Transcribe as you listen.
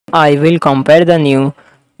I will compare the new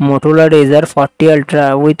Motorola Razr 40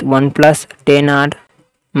 Ultra with OnePlus 10R.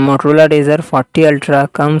 Motorola Razr 40 Ultra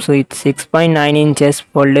comes with 6.9 inches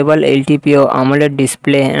foldable LTPO AMOLED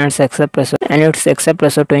display and its aspect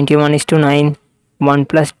ratio 21:9.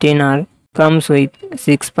 OnePlus 10R comes with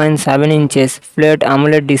 6.7 inches flat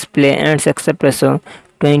AMOLED display and aspect ratio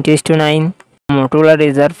 20:9. Motorola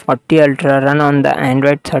Razr 40 Ultra run on the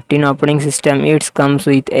Android 13 operating system. It comes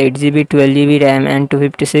with 8GB 12GB RAM and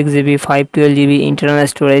 256GB 512GB internal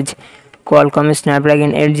storage. Qualcomm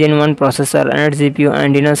Snapdragon 8 Gen 1 processor and its GPU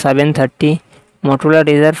Adreno 730. Motorola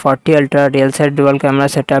Razr 40 Ultra real set dual camera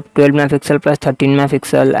setup 12 MP plus 13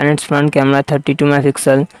 MP and its front camera 32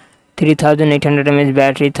 MP, 3800 mAh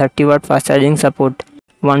battery, 30W fast charging support.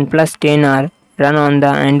 OnePlus 10R run on the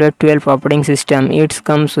Android 12 operating system. It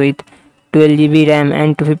comes with 12GB RAM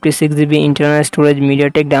and 256GB internal storage.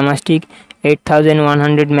 MediaTek Dimensity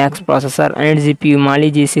 8100 Max processor and its GPU Mali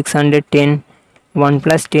G610.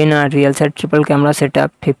 OnePlus 10R real set triple camera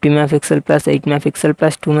setup 50 MP plus 8 MP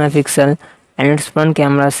plus 2 MP and its front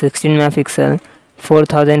camera 16 MP,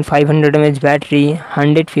 4500 mAh battery,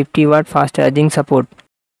 150W fast charging support.